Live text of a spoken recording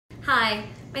Hi,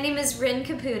 my name is Rin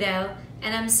Caputo,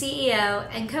 and I'm CEO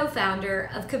and co-founder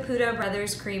of Caputo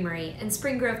Brothers Creamery in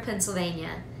Spring Grove,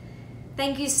 Pennsylvania.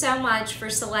 Thank you so much for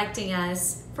selecting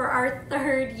us for our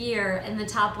third year in the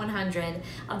top 100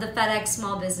 of the Fedex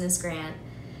Small Business Grant.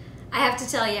 I have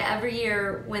to tell you, every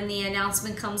year when the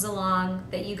announcement comes along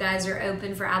that you guys are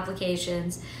open for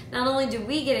applications, not only do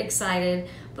we get excited,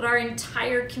 but our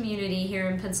entire community here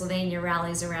in Pennsylvania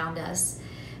rallies around us.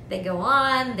 They go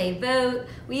on, they vote.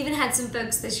 We even had some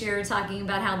folks this year talking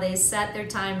about how they set their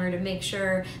timer to make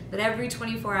sure that every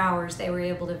 24 hours they were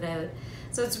able to vote.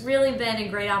 So it's really been a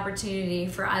great opportunity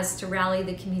for us to rally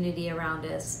the community around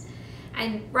us.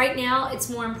 And right now, it's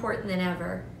more important than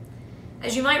ever.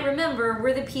 As you might remember,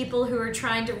 we're the people who are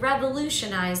trying to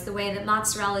revolutionize the way that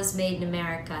mozzarella is made in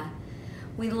America.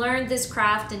 We learned this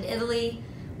craft in Italy.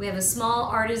 We have a small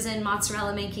artisan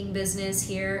mozzarella making business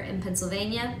here in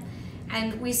Pennsylvania,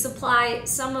 and we supply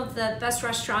some of the best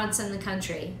restaurants in the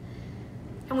country.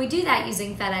 And we do that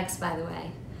using Fedex, by the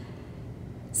way.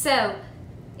 So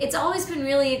it's always been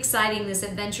really exciting, this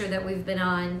adventure that we've been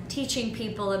on, teaching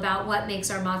people about what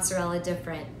makes our mozzarella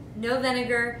different. No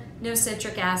vinegar, no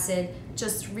citric acid,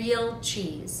 just real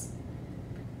cheese.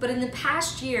 But in the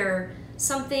past year,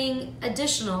 something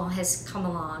additional has come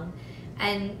along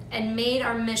and made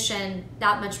our mission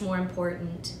that much more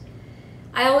important.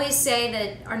 I always say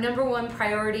that our #1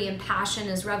 priority and passion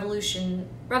is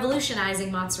revolutionizing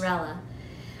mozzarella.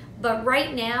 But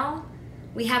right now,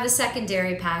 we have a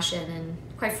secondary passion, and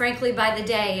quite frankly, by the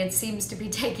day, it seems to be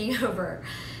taking over.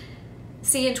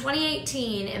 See, in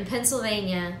 2018 in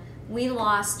Pennsylvania, we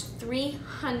lost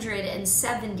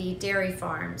 370 dairy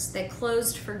farms that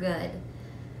closed for good.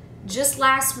 Just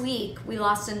last week, we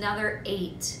lost another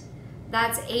 8.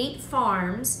 That's 8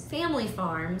 farms, family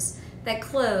farms, that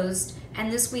closed,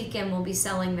 and this weekend will be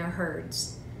selling their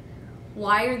herds.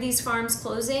 Why are these farms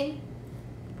closing?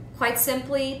 Quite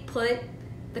simply put,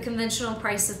 the conventional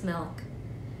price of milk.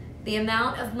 The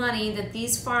amount of money that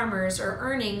these farmers are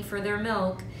earning for their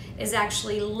milk is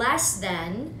actually less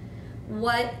than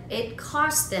what it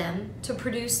costs them to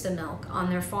produce the milk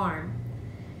on their farm.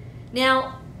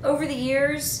 Now, over the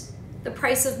years, the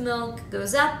price of milk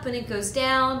goes up and it goes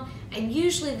down, and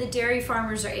usually the dairy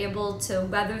farmers are able to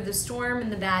weather the storm and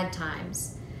the bad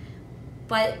times.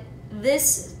 But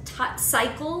this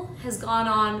cycle has gone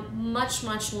on much,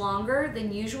 much longer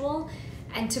than usual,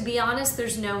 and to be honest,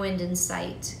 there's no end in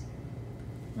sight.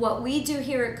 What we do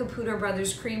here at Caputo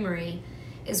Brothers Creamery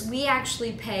is we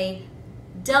actually pay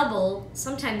double,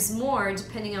 sometimes more,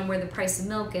 depending on where the price of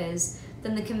milk is,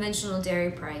 than the conventional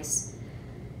dairy price.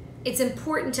 It's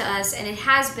important to us, and it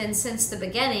has been since the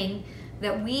beginning,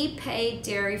 that we pay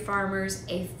dairy farmers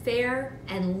a fair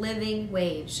and living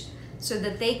wage so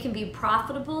that they can be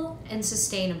profitable and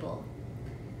sustainable.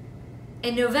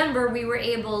 In November, we were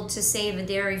able to save a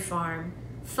dairy farm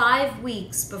 5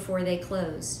 weeks before they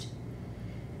closed.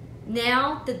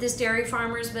 Now that this dairy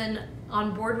farmer's been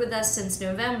on board with us since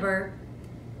November,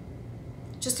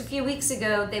 just a few weeks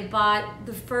ago, they bought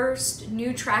the first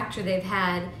new tractor they've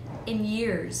had in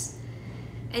years.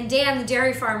 And Dan, the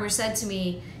dairy farmer, said to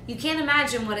me, "You can't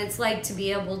imagine what it's like to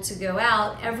be able to go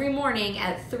out every morning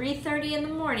at 3:30 in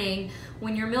the morning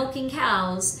when you're milking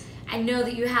cows and know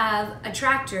that you have a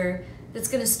tractor that's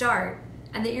gonna start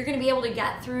and that you're gonna be able to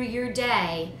get through your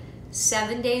day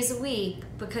 7 days a week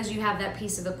because you have that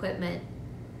piece of equipment.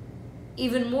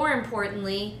 Even more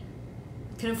importantly,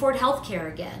 can afford health care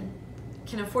again,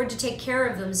 can afford to take care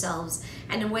of themselves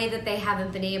in a way that they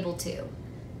haven't been able to."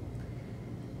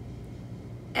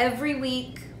 Every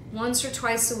week, once or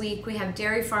twice a week, we have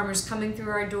dairy farmers coming through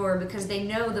our door because they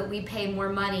know that we pay more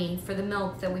money for the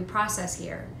milk that we process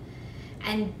here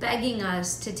and begging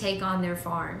us to take on their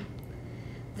farm.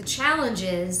 The challenge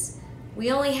is we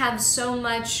only have so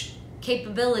much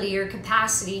capability or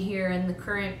capacity here in the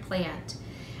current plant.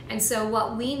 And so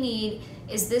what we need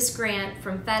is this grant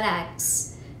from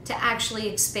Fedex to actually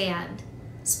expand.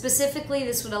 Specifically,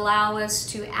 this would allow us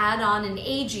to add on an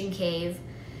aging cave,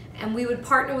 and we would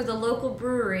partner with a local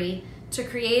brewery to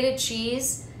create a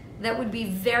cheese that would be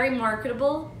very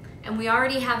marketable. And we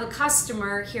already have a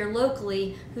customer here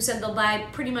locally who said they'll buy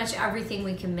pretty much everything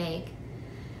we can make.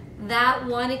 That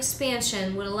one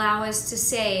expansion would allow us to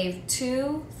save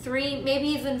 2, 3, maybe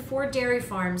even 4 dairy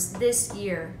farms this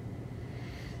year.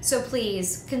 So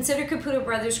please, consider Caputo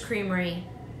Brothers Creamery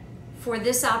for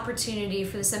this opportunity,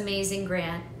 for this amazing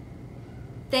grant.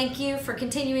 Thank you for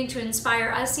continuing to inspire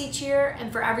us each year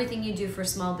and for everything you do for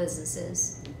small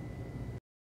businesses.